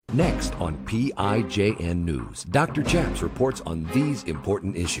Next on PIJN News, Dr. Chaps reports on these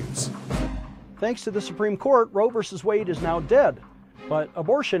important issues. Thanks to the Supreme Court, Roe v. Wade is now dead, but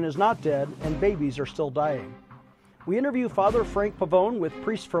abortion is not dead and babies are still dying. We interview Father Frank Pavone with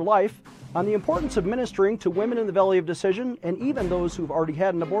Priests for Life on the importance of ministering to women in the Valley of Decision and even those who've already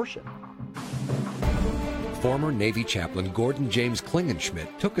had an abortion. Former Navy chaplain Gordon James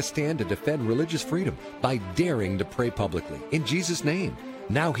Klingenschmitt took a stand to defend religious freedom by daring to pray publicly in Jesus' name.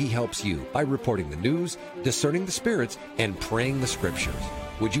 Now he helps you by reporting the news, discerning the spirits, and praying the scriptures.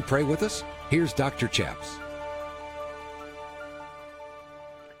 Would you pray with us? Here's Dr. Chaps.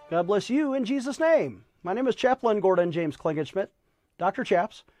 God bless you in Jesus' name. My name is Chaplain Gordon James Klingenschmitt, Dr.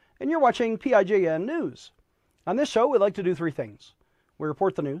 Chaps, and you're watching PIJN News. On this show, we like to do three things. We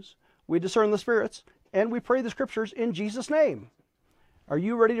report the news, we discern the spirits, and we pray the scriptures in Jesus' name. Are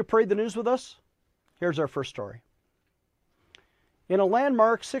you ready to pray the news with us? Here's our first story. In a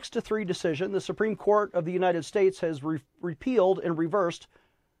landmark 6-3 decision, the Supreme Court of the United States has repealed and reversed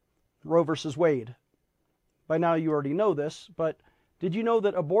Roe v. Wade. By now you already know this, but did you know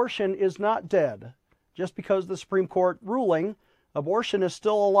that abortion is not dead? Just because the Supreme Court ruling, abortion is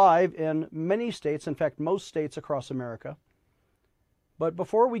still alive in many states, in fact most states across America. But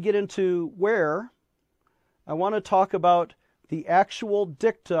before we get into where, I want to talk about the actual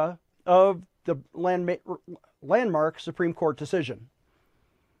dicta of the landmark Supreme Court decision.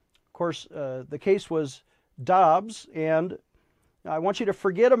 Of course, the case was Dobbs, and I want you to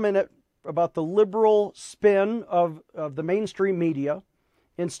forget a minute about the liberal spin of the mainstream media.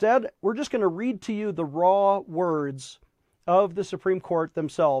 Instead, we're just going to read to you the raw words of the Supreme Court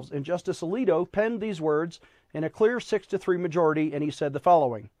themselves. And Justice Alito penned these words in a clear 6-3 majority, and he said the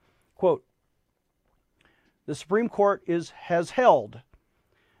following, quote, "The Supreme Court has held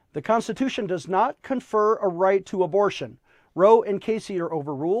the Constitution does not confer a right to abortion. Roe and Casey are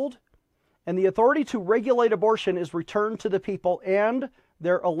overruled, and the authority to regulate abortion is returned to the people and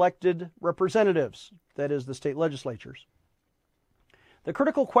their elected representatives, that is, the state legislatures. The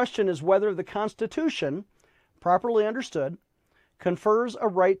critical question is whether the Constitution, properly understood, confers a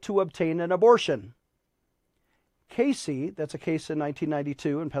right to obtain an abortion. Casey, that's a case in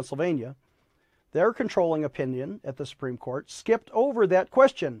 1992 in Pennsylvania, their controlling opinion at the Supreme Court skipped over that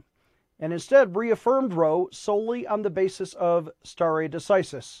question and instead reaffirmed Roe solely on the basis of stare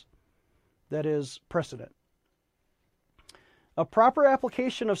decisis, that is, precedent. A proper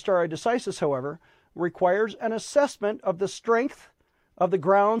application of stare decisis, however, requires an assessment of the strength of the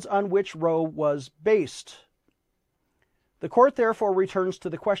grounds on which Roe was based. The court therefore returns to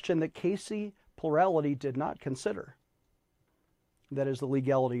the question that Casey plurality did not consider, that is, the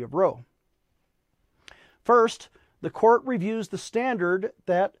legality of Roe. First, the court reviews the standard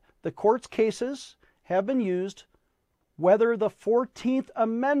that the court's cases have been used whether the 14th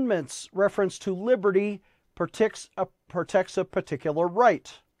Amendment's reference to liberty protects a particular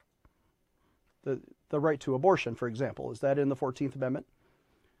right. The right to abortion, for example. Is that in the 14th Amendment?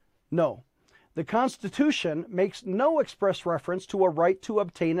 No. The Constitution makes no express reference to a right to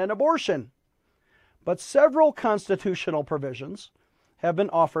obtain an abortion, but several constitutional provisions have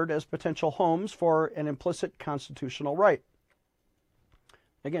been offered as potential homes for an implicit constitutional right.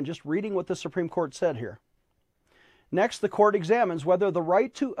 Again, just reading what the Supreme Court said here. Next, the court examines whether the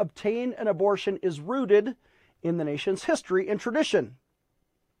right to obtain an abortion is rooted in the nation's history and tradition,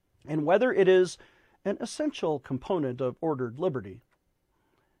 and whether it is an essential component of ordered liberty.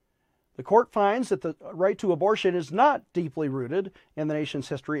 The court finds that the right to abortion is not deeply rooted in the nation's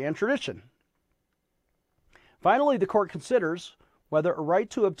history and tradition. Finally, the court considers whether a right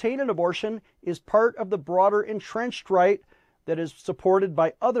to obtain an abortion is part of the broader entrenched right that is supported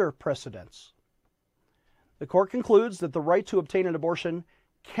by other precedents. The court concludes that the right to obtain an abortion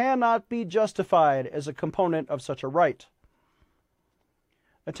cannot be justified as a component of such a right.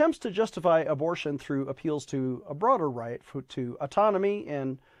 Attempts to justify abortion through appeals to a broader right to autonomy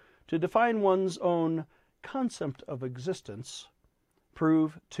and to define one's own concept of existence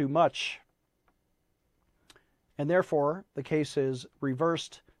prove too much. And therefore, the case is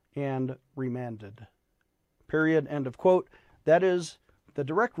reversed and remanded. Period. End of quote. That is the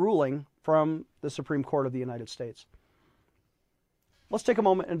direct ruling from the Supreme Court of the United States. Let's take a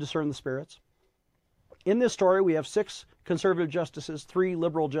moment and discern the spirits. In this story, we have 6 conservative justices, 3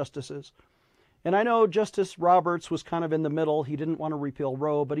 liberal justices. And I know Justice Roberts was kind of in the middle. He didn't want to repeal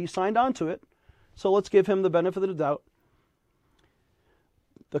Roe, but he signed on to it. So let's give him the benefit of the doubt.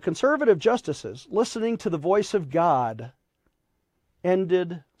 The conservative justices, listening to the voice of God,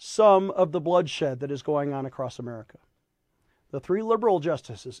 ended some of the bloodshed that is going on across America. The 3 liberal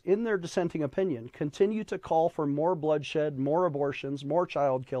justices, in their dissenting opinion, continue to call for more bloodshed, more abortions, more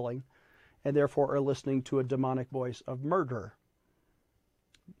child killing, and therefore are listening to a demonic voice of murder.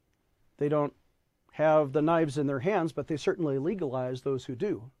 They don't have the knives in their hands, but they certainly legalize those who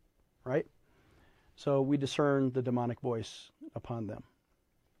do, right? So we discern the demonic voice upon them.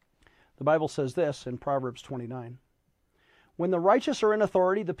 The Bible says this in Proverbs 29. When the righteous are in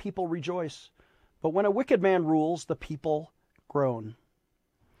authority, the people rejoice. But when a wicked man rules, the people groan.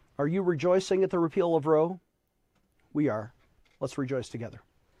 Are you rejoicing at the repeal of Roe? We are. Let's rejoice together.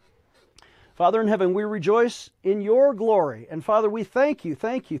 Father in heaven, we rejoice in your glory. And Father, we thank you,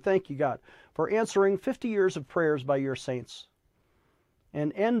 God, for answering 50 years of prayers by your saints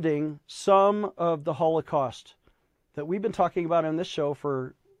and ending some of the Holocaust that we've been talking about on this show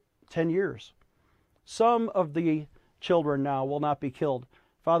for 10 years. Some of the children now will not be killed.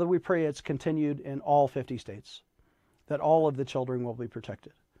 Father, we pray it's continued in all 50 states, that all of the children will be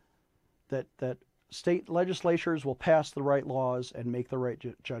protected, that state legislatures will pass the right laws and make the right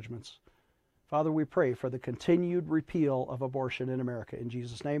judgments. Father, we pray for the continued repeal of abortion in America. In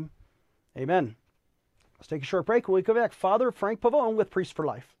Jesus' name, amen. Let's take a short break. When we come back, Father Frank Pavone with Priest for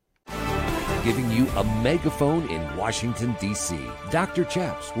Life. Giving you a megaphone in Washington, D.C. Dr.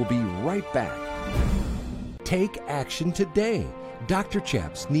 Chaps will be right back. Take action today. Dr.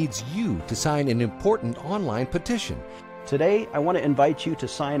 Chaps needs you to sign an important online petition. Today, I want to invite you to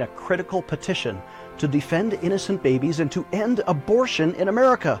sign a critical petition to defend innocent babies and to end abortion in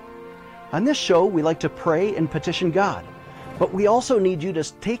America. On this show, we like to pray and petition God, but we also need you to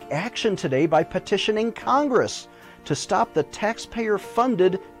take action today by petitioning Congress to stop the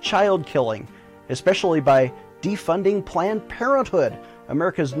taxpayer-funded child killing, especially by defunding Planned Parenthood,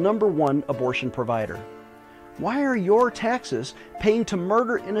 America's #1 abortion provider. Why are your taxes paying to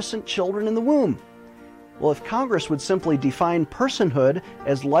murder innocent children in the womb? Well, if Congress would simply define personhood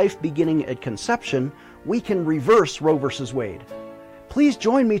as life beginning at conception, we can reverse Roe v. Wade. Please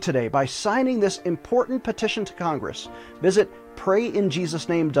join me today by signing this important petition to Congress. Visit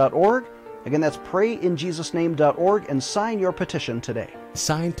prayinjesusname.org. Again, that's prayinjesusname.org and sign your petition today.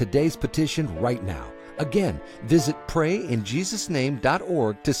 Sign today's petition right now. Again, visit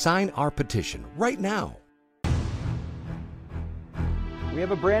prayinjesusname.org to sign our petition right now. We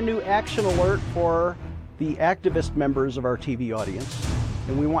have a brand new action alert for the activist members of our TV audience,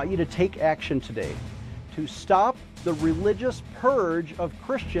 and we want you to take action today to stop the religious purge of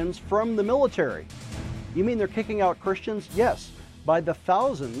Christians from the military. You mean they're kicking out Christians? Yes, by the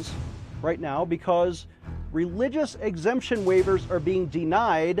thousands right now, because religious exemption waivers are being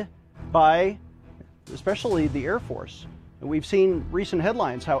denied by especially the Air Force. And we've seen recent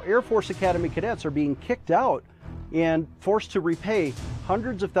headlines how Air Force Academy cadets are being kicked out and forced to repay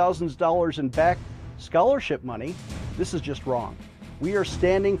hundreds of thousands of dollars in back scholarship money. This is just wrong. We are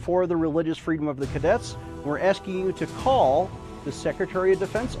standing for the religious freedom of the cadets. We're asking you to call the Secretary of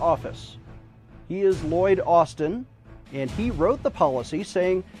Defense office. He is Lloyd Austin, and he wrote the policy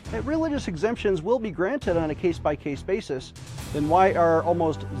saying that religious exemptions will be granted on a case-by-case basis. Then why are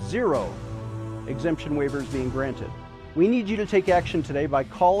almost 0 exemption waivers being granted? We need you to take action today by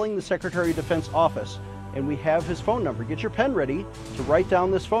calling the Secretary of Defense office, and we have his phone number. Get your pen ready to write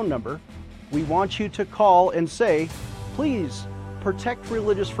down this phone number. We want you to call and say, please protect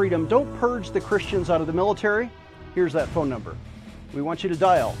religious freedom. Don't purge the Christians out of the military. Here's that phone number. We want you to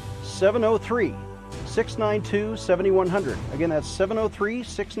dial 703-692-7100. Again, that's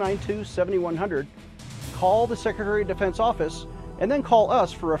 703-692-7100. Call the Secretary of Defense office and then call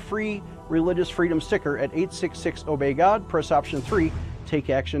us for a free religious freedom sticker at 866-OBEY-GOD. Press option 3. Take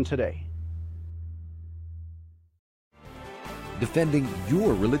action today. Defending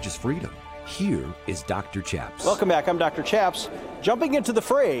your religious freedom. Here is Dr. Chaps. Welcome back. I'm Dr. Chaps. Jumping into the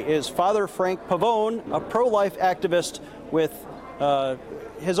fray is Father Frank Pavone, a pro-life activist with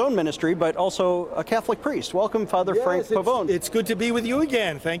his own ministry, but also a Catholic priest. Welcome, Father Frank Pavone. It's good to be with you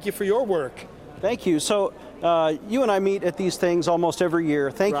again. Thank you for your work. Thank you. So you and I meet at these things almost every year.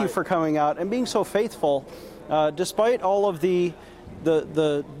 Thank you for coming out and being so faithful, despite all of the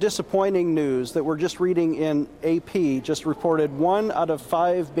disappointing news that we're just reading in AP. Just reported 1 out of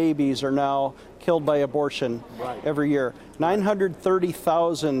 5 babies are now killed by abortion every year.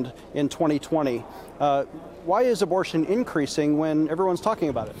 930,000 in 2020. Why is abortion increasing when everyone's talking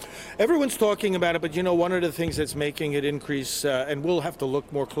about it? Everyone's talking about it, but you know, one of the things that's making it increase, and we'll have to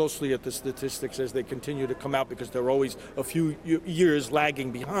look more closely at the statistics as they continue to come out because they're always a few years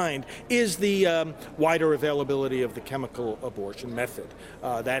lagging behind, is the wider availability of the chemical abortion method.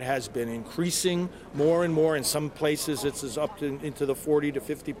 That has been increasing more and more. In some places, it's up into the 40 to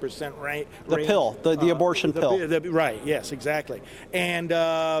 50% range. The pill, the abortion pill. Right. Yes. Exactly. And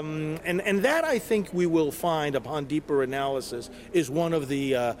that, I think we will find upon deeper analysis, is one of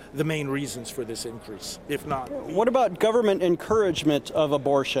the main reasons for this increase, if not. What about government encouragement of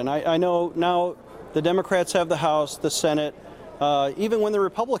abortion? I know now the Democrats have the House, the Senate. Even when the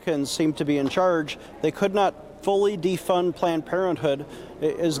Republicans seem to be in charge, they could not fully defund Planned Parenthood.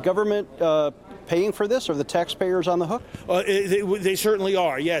 Is government paying for this? Are the taxpayers on the hook? They certainly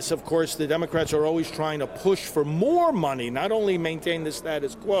are, yes. Of course, the Democrats are always trying to push for more money, not only maintain the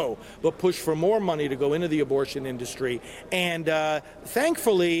status quo, but push for more money to go into the abortion industry. And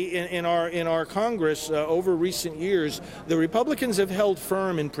thankfully, in our Congress, over recent years, the Republicans have held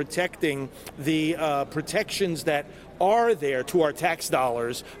firm in protecting the protections that are there to our tax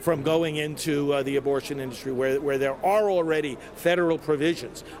dollars from going into the abortion industry, where there are already federal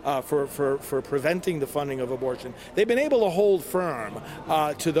provisions for preventing the funding of abortion. They've been able to hold firm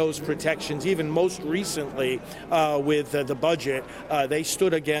to those protections. Even most recently with the budget, they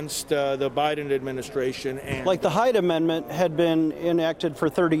stood against the Biden administration. And like the Hyde Amendment had been enacted for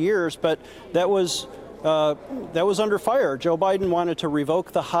 30 years, but that was under fire. Joe Biden wanted to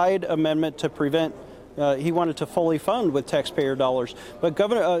revoke the Hyde Amendment to prevent. He wanted to fully fund with taxpayer dollars. But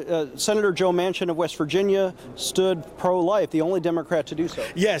Senator Joe Manchin of West Virginia stood pro-life, the only Democrat to do so.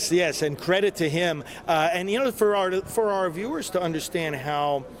 Yes, and credit to him. And for our viewers to understand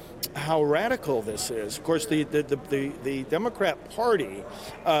how radical this is. Of course, the Democrat Party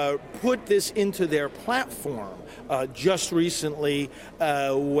put this into their platform just recently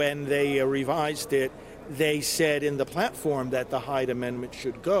when they revised it. They said in the platform that the Hyde Amendment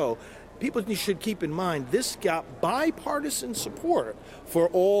should go. People should keep in mind this got bipartisan support for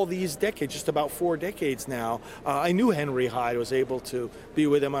all these decades, just about 4 decades now. I knew Henry Hyde, was able to be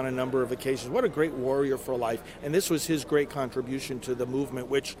with him on a number of occasions. What a great warrior for life. And this was his great contribution to the movement,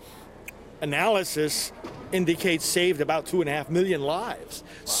 which analysis indicates saved about 2.5 million lives.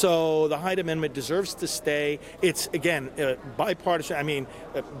 So the Hyde Amendment deserves to stay. It's, again, bipartisan. I mean,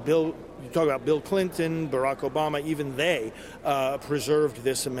 you talk about Bill Clinton, Barack Obama, even they preserved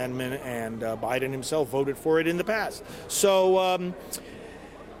this amendment, and Biden himself voted for it in the past. So,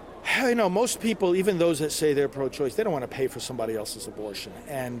 most people, even those that say they're pro-choice, they don't want to pay for somebody else's abortion.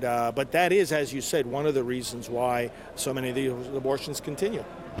 And but that is, as you said, one of the reasons why so many of these abortions continue.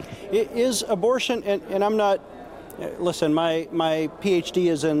 Is abortion, and I'm not, listen, my PhD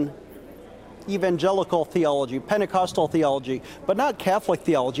is in evangelical theology, Pentecostal theology, but not Catholic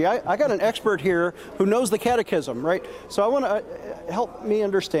theology. I got an expert here who knows the catechism, right? So I want to help me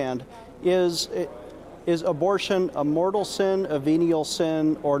understand, is abortion a mortal sin, a venial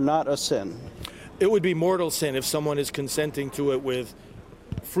sin, or not a sin? It would be mortal sin if someone is consenting to it with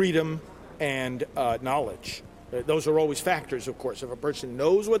freedom and knowledge. Those are always factors, of course. If a person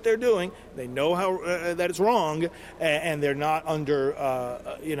knows what they're doing, they know how that it's wrong, and they're not under,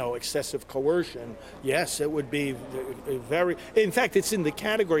 excessive coercion. Yes, it would be very. In fact, it's in the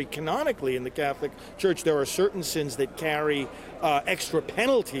category canonically in the Catholic Church. There are certain sins that carry extra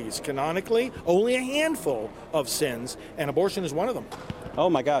penalties canonically. Only a handful of sins, and abortion is one of them. Oh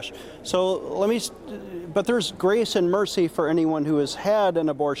my gosh. So but there's grace and mercy for anyone who has had an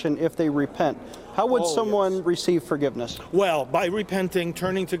abortion if they repent. How would someone receive forgiveness? Well, by repenting,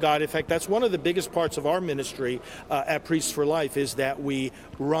 turning to God. In fact, that's one of the biggest parts of our ministry at Priests for Life, is that we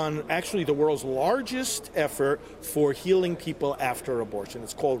run actually the world's largest effort for healing people after abortion.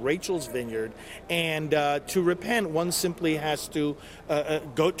 It's called Rachel's Vineyard. And to repent, one simply has to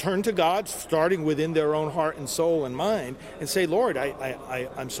turn to God, starting within their own heart and soul and mind, and say, Lord,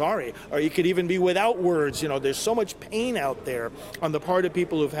 I'm sorry. Or you could even be without words. There's so much pain out there on the part of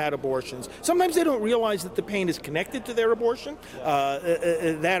people who've had abortions. Sometimes they don't realize that the pain is connected to their abortion.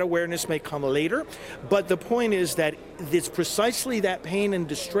 That awareness may come later. But the point is that it's precisely that pain and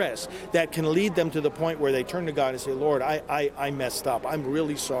distress that can lead them to the point where they turn to God and say, Lord, I messed up. I'm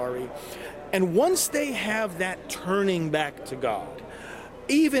really sorry. And once they have that turning back to God,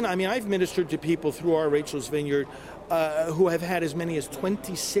 I've ministered to people through our Rachel's Vineyard who have had as many as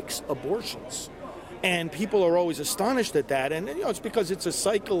 26 abortions. And people are always astonished at that. And, it's because it's a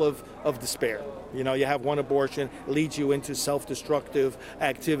cycle of despair. You have one abortion, it leads you into self-destructive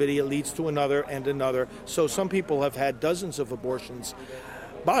activity. It leads to another and another. So some people have had dozens of abortions.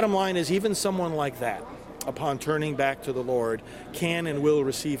 Bottom line is, even someone like that, upon turning back to the Lord, can and will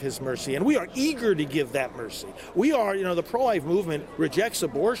receive his mercy. And we are eager to give that mercy. We are, the pro-life movement rejects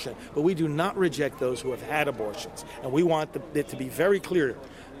abortion, but we do not reject those who have had abortions. And we want it to be very clear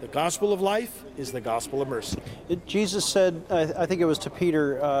The gospel of life is the gospel of mercy. Jesus said, I think it was to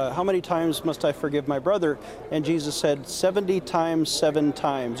Peter, how many times must I forgive my brother? And Jesus said 70 times 7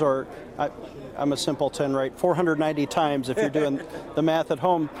 times, or I'm a simpleton, right? 490 times if you're doing the math at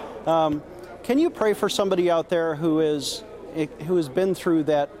home. Can you pray for somebody out there who has been through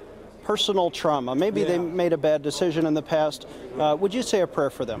that personal trauma? Maybe they made a bad decision in the past. Would you say a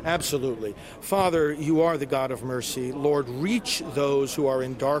prayer for them? Absolutely. Father, you are the God of mercy. Lord, reach those who are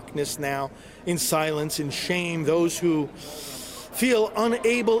in darkness now, in silence, in shame, those who feel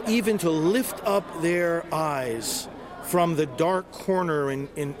unable even to lift up their eyes from the dark corner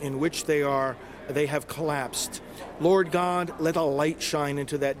in which they have collapsed. Lord God, let a light shine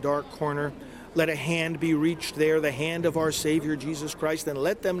into that dark corner. Let a hand be reached there, the hand of our Savior, Jesus Christ, and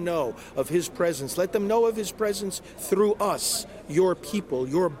let them know of his presence. Let them know of his presence through us, your people,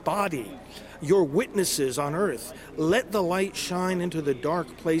 your body, your witnesses on earth. Let the light shine into the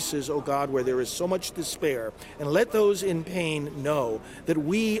dark places, O God, where there is so much despair. And let those in pain know that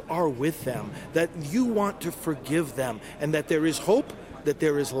we are with them, that you want to forgive them, and that there is hope, that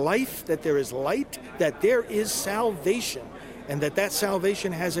there is life, that there is light, that there is salvation, and that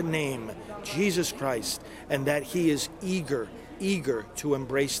salvation has a name, Jesus Christ, and that he is eager to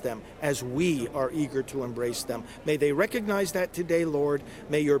embrace them as we are eager to embrace them. May they recognize that today, Lord.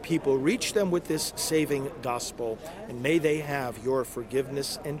 May your people reach them with this saving gospel, and may they have your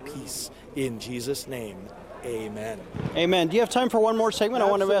forgiveness and peace. In Jesus' name, amen. Amen. Do you have time for one more segment?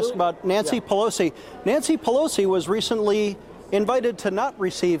 Absolutely. I want to ask about Nancy Pelosi. Nancy Pelosi was recently invited to not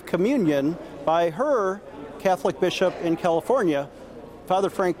receive communion by her Catholic bishop in California. Father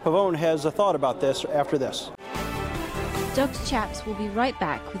Frank Pavone has a thought about this after this. Dr. Chaps will be right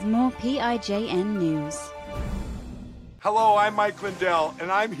back with more PIJN news. Hello, I'm Mike Lindell,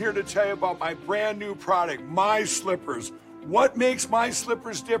 and I'm here to tell you about my brand new product, My Slippers. What makes My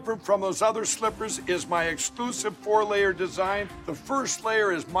Slippers different from those other slippers is my exclusive 4-layer design. The first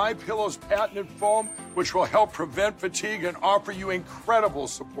layer is MyPillow's patented foam, which will help prevent fatigue and offer you incredible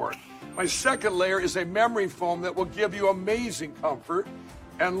support. My second layer is a memory foam that will give you amazing comfort.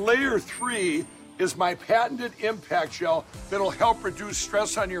 And layer 3 is my patented impact gel that'll help reduce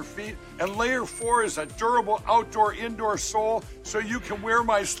stress on your feet. And layer 4 is a durable outdoor-indoor sole so you can wear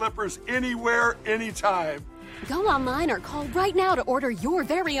my slippers anywhere, anytime. Go online or call right now to order your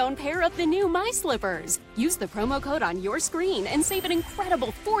very own pair of the new My Slippers. Use the promo code on your screen and save an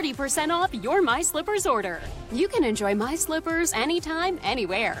incredible 40% off your My Slippers order. You can enjoy My Slippers anytime,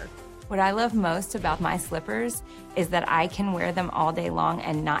 anywhere. What I love most about My Slippers is that I can wear them all day long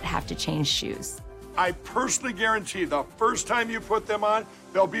and not have to change shoes. I personally guarantee the first time you put them on,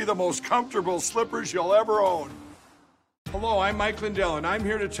 they'll be the most comfortable slippers you'll ever own. Hello, I'm Mike Lindell, and I'm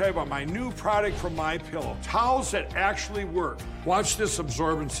here to tell you about my new product from MyPillow, towels that actually work. Watch this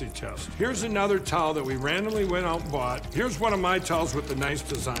absorbency test. Here's another towel that we randomly went out and bought. Here's one of my towels with the nice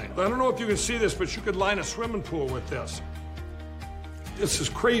design. I don't know if you can see this, but you could line a swimming pool with this. This is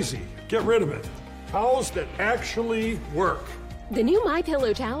crazy. Get rid of it. Towels that actually work. The new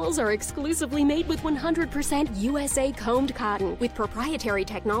MyPillow towels are exclusively made with 100% USA combed cotton with proprietary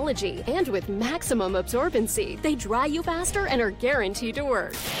technology and with maximum absorbency. They dry you faster and are guaranteed to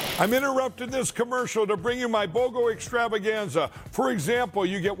work. I'm interrupting this commercial to bring you my BOGO extravaganza. For example,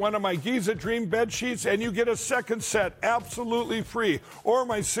 you get one of my Giza Dream bed sheets and you get a second set absolutely free. Or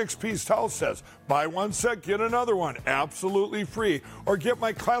my 6-piece towel sets. Buy one set, get another one absolutely free. Or get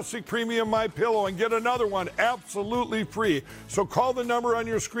my classic premium MyPillow and get another one absolutely free. So call the number on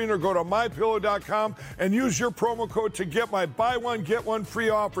your screen or go to MyPillow.com and use your promo code to get my buy one, get one free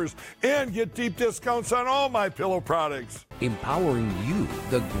offers and get deep discounts on all MyPillow products. Empowering you,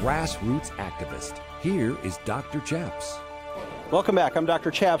 the grassroots activist. Here is Dr. Chaps. Welcome back. I'm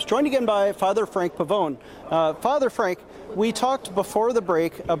Dr. Chaps, joined again by Father Frank Pavone. Father Frank, we talked before the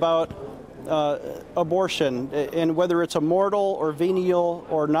break about abortion and whether it's a mortal or venial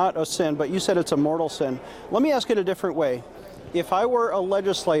or not a sin, but you said it's a mortal sin. Let me ask it a different way. If I were a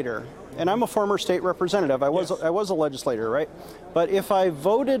legislator, and I'm a former state representative, I was a legislator, right? But if I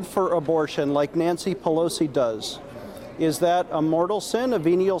voted for abortion like Nancy Pelosi does, is that a mortal sin, a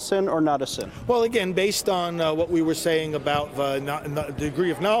venial sin, or not a sin? Well, again, based on what we were saying about the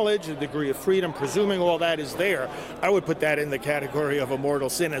degree of knowledge, the degree of freedom, presuming all that is there, I would put that in the category of a mortal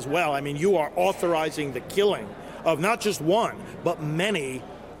sin as well. I mean, you are authorizing the killing of not just one, but many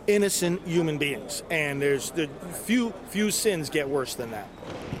innocent human beings. And there's the few sins get worse than that.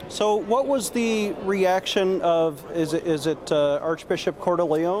 So what was the reaction of, is it Archbishop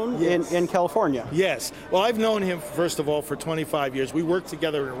Cordileone in California? Yes. Well, I've known him, first of all, for 25 years. We worked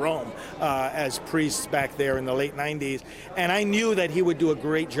together in Rome as priests back there in the late 90s, and I knew that he would do a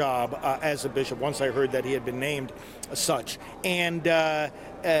great job as a bishop once I heard that he had been named such. And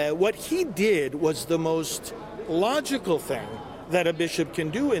what he did was the most logical thing that a bishop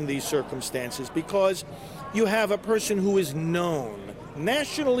can do in these circumstances, because you have a person who is known,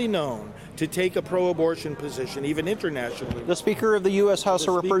 nationally known, to take a pro-abortion position, even internationally. The Speaker of the U.S. House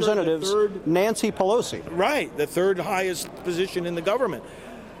of Representatives, Nancy Pelosi. Right, the third highest position in the government.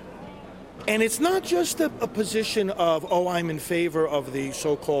 And it's not just a position of, oh, I'm in favor of the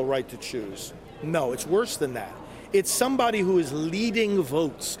so-called right to choose. No, it's worse than that. It's somebody who is leading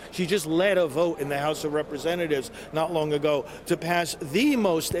votes. She just led a vote in the House of Representatives not long ago to pass the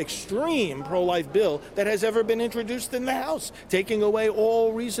most extreme pro-life bill that has ever been introduced in the House, taking away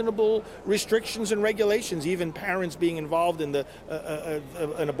all reasonable restrictions and regulations, even parents being involved in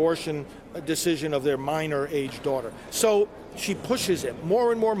an abortion decision of their minor-age daughter. So she pushes it,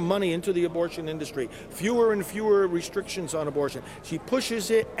 more and more money into the abortion industry, fewer and fewer restrictions on abortion. She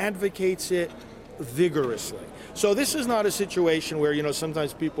pushes it, advocates it vigorously. So this is not a situation where,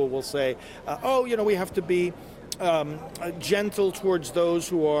 sometimes people will say, we have to be gentle towards those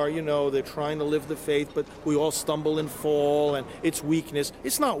who are, they're trying to live the faith, but we all stumble and fall, and it's weakness.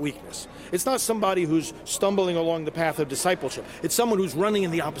 It's not weakness. It's not somebody who's stumbling along the path of discipleship. It's someone who's running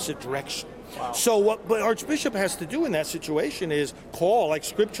in the opposite direction. Wow. So what the Archbishop has to do in that situation is call, like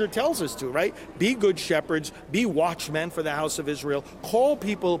Scripture tells us to, right? Be good shepherds, be watchmen for the house of Israel, call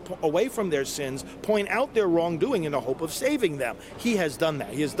people away from their sins, point out their wrongdoing in the hope of saving them. He has done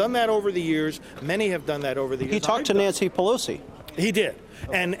that. He has done that over the years. Many have done that over the years. He talked to Nancy Pelosi. He did,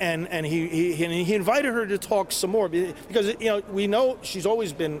 and he invited her to talk some more, because we know she's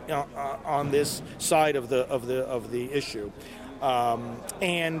always been on this side of the issue.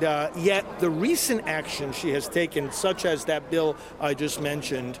 Yet the recent action she has taken, such as that bill I just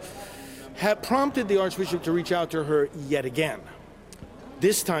mentioned, have prompted the Archbishop to reach out to her yet again.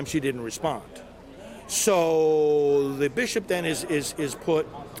 This time she didn't respond. So the bishop then is put,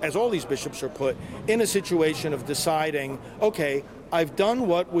 as all these bishops are put, in a situation of deciding, okay, I've done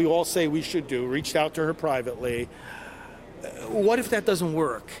what we all say we should do, reached out to her privately. What if that doesn't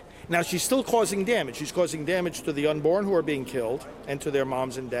work? Now, she's still causing damage. She's causing damage to the unborn who are being killed and to their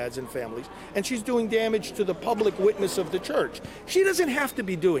moms and dads and families. And she's doing damage to the public witness of the church. She doesn't have to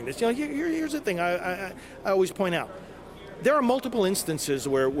be doing this. Here's the thing I always point out. There are multiple instances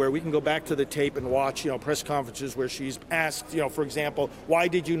where we can go back to the tape and watch, press conferences where she's asked, for example, why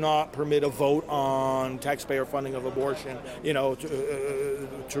did you not permit a vote on taxpayer funding of abortion,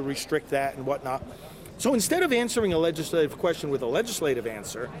 to restrict that and whatnot. So instead of answering a legislative question with a legislative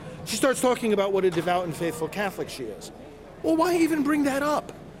answer, she starts talking about what a devout and faithful Catholic she is. Well, why even bring that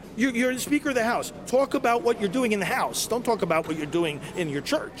up? You're the Speaker of the House. Talk about what you're doing in the House. Don't talk about what you're doing in your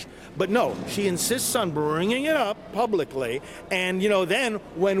church. But no, she insists on bringing it up publicly. And, then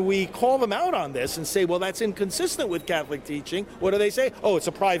when we call them out on this and say, well, that's inconsistent with Catholic teaching, what do they say? Oh, it's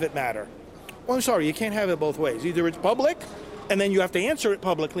a private matter. Well, I'm sorry, you can't have it both ways. Either it's public, and then you have to answer it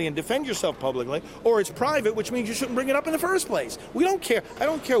publicly and defend yourself publicly, or it's private, which means you shouldn't bring it up in the first place. We don't care. I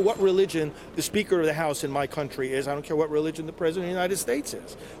don't care what religion the Speaker of the House in my country is. I don't care what religion the President of the United States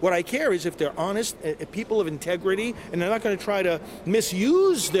is. What I care is if they're honest, people of integrity, and they're not going to try to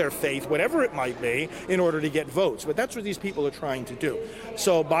misuse their faith, whatever it might be, in order to get votes. But that's what these people are trying to do.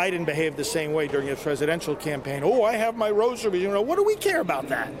 So Biden behaved the same way during his presidential campaign. Oh, I have my rosary. What do we care about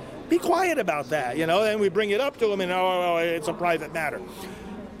that? Be quiet about that, and we bring it up to him and, it's a private matter.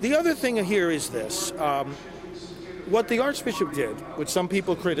 The other thing here is this. What the Archbishop did, which some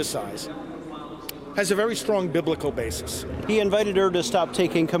people criticize, has a very strong biblical basis. He invited her to stop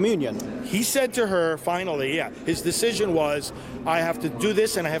taking communion. He said to her, finally, his decision was, I have to do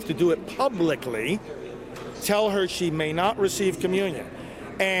this and I have to do it publicly. Tell her she may not receive communion.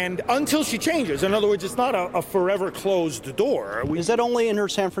 And until she changes, in other words, it's not a forever closed door. Is that only in her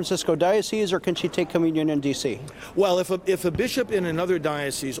San Francisco diocese, or can she take communion in D.C.? Well, if a bishop in another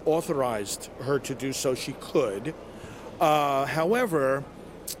diocese authorized her to do so, she could. However,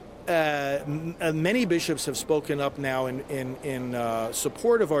 many bishops have spoken up now in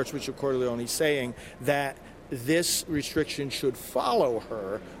support of Archbishop Cordileone, saying that this restriction should follow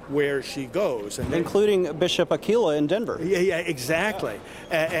her where she goes. And including Bishop Aquila in Denver. Yeah, exactly.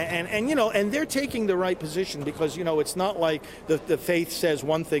 And you know, and they're taking the right position because, you know, it's not like the faith says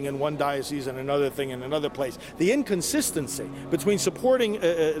one thing in one diocese and another thing in another place. The inconsistency between supporting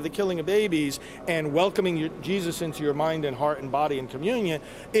the killing of babies and welcoming Jesus into your mind and heart and body and communion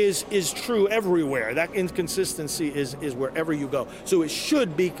is true everywhere. That inconsistency is wherever you go. So it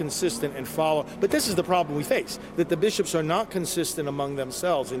should be consistent and follow. But this is the problem we face, that the bishops are not consistent among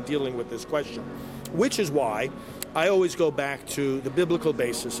themselves in dealing with this question, which is why I always go back to the biblical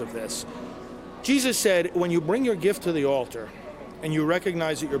basis of this. Jesus said, when you bring your gift to the altar and you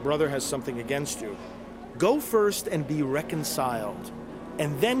recognize that your brother has something against you, go first and be reconciled,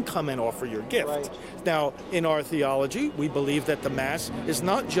 and then come and offer your gift. Right. Now, in our theology, we believe that the Mass is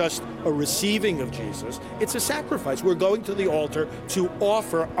not just a receiving of Jesus, it's a sacrifice. We're going to the altar to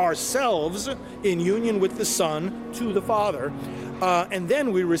offer ourselves in union with the Son to the Father, and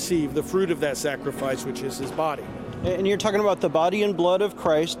then we receive the fruit of that sacrifice, which is his body. And you're talking about the body and blood of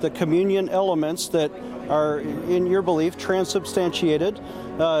Christ, the communion elements that are, in your belief, transubstantiated,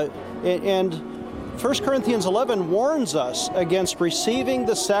 and 1 Corinthians 11 warns us against receiving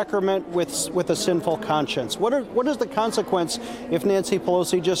the sacrament with a sinful conscience. What is the consequence if Nancy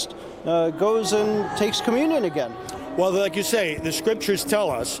Pelosi just goes and takes communion again? Well, like you say, the scriptures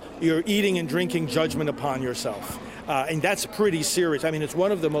tell us you're eating and drinking judgment upon yourself. And that's pretty serious. I mean, it's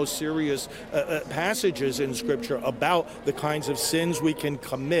one of the most serious passages in Scripture about the kinds of sins we can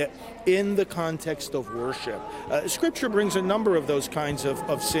commit in the context of worship. Scripture brings a number of those kinds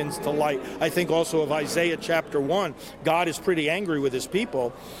of sins to light. I think also of Isaiah chapter 1. God is pretty angry with his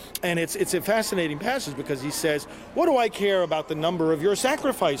people. And it's a fascinating passage because he says, what do I care about the number of your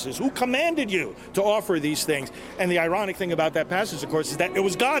sacrifices? Who commanded you to offer these things? And the ironic thing about that passage, of course, is that it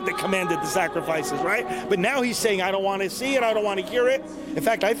was God that commanded the sacrifices, right? But now he's saying, I don't want to see it, I don't want to hear it. In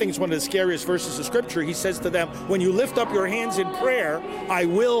fact, I think it's one of the scariest verses of Scripture. He says to them, when you lift up your hands in prayer, I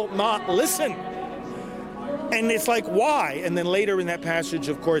will not listen. And it's like, why? And then later in that passage,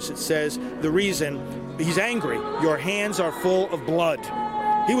 of course, it says the reason, he's angry. Your hands are full of blood.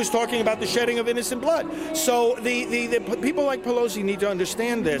 He was talking about the shedding of innocent blood. So the people like Pelosi need to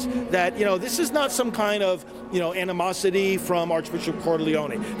understand this, that, you know, this is not some kind of, you know, animosity from Archbishop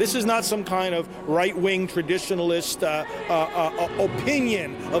Cordileone. This is not some kind of right-wing traditionalist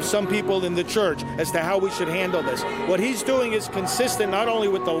opinion of some people in the church as to how we should handle this. What he's doing is consistent not only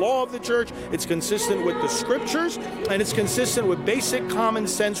with the law of the church, it's consistent with the scriptures, and it's consistent with basic common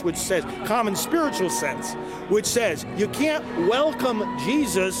sense, which says, common spiritual sense, which says you can't welcome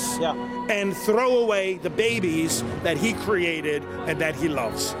Jesus and throw away the babies that he created and that he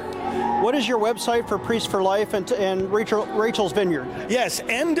loves. What is your website for Priests for Life and Rachel's Vineyard? Yes,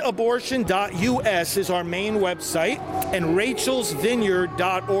 endabortion.us is our main website, and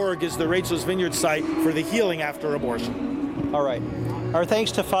rachelsvineyard.org is the Rachel's Vineyard site for the healing after abortion. All right. Our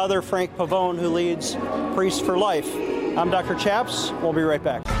thanks to Father Frank Pavone, who leads Priests for Life. I'm Dr. Chaps. We'll be right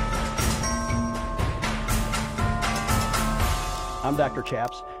back. I'm Dr.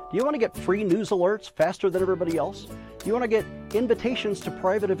 Chaps. Do you want to get free news alerts faster than everybody else? Do you want to get invitations to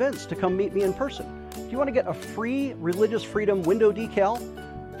private events to come meet me in person? Do you want to get a free Religious Freedom window decal?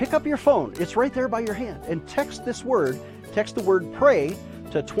 Pick up your phone. It's right there by your hand. And text the word PRAY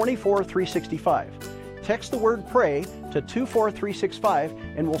to 24365. Text the word PRAY to 24365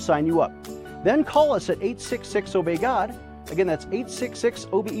 and we'll sign you up. Then call us at 866-OBEY-GOD. Again, that's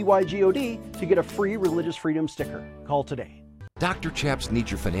 866-OBEYGOD to get a free Religious Freedom sticker. Call today. Dr. Chaps needs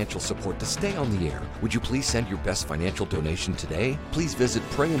your financial support to stay on the air. Would you please send your best financial donation today? Please visit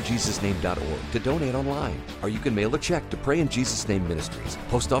PrayInJesusName.org to donate online, or you can mail a check to Pray in Jesus Name Ministries,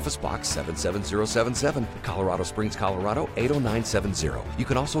 Post Office Box 77077, Colorado Springs, Colorado 80970. You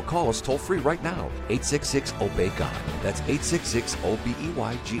can also call us toll-free right now, 866-OBEY-GOD. That's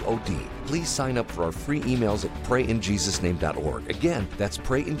 866-OBEYGOD. Please sign up for our free emails at PrayInJesusName.org. Again, that's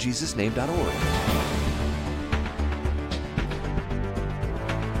PrayInJesusName.org.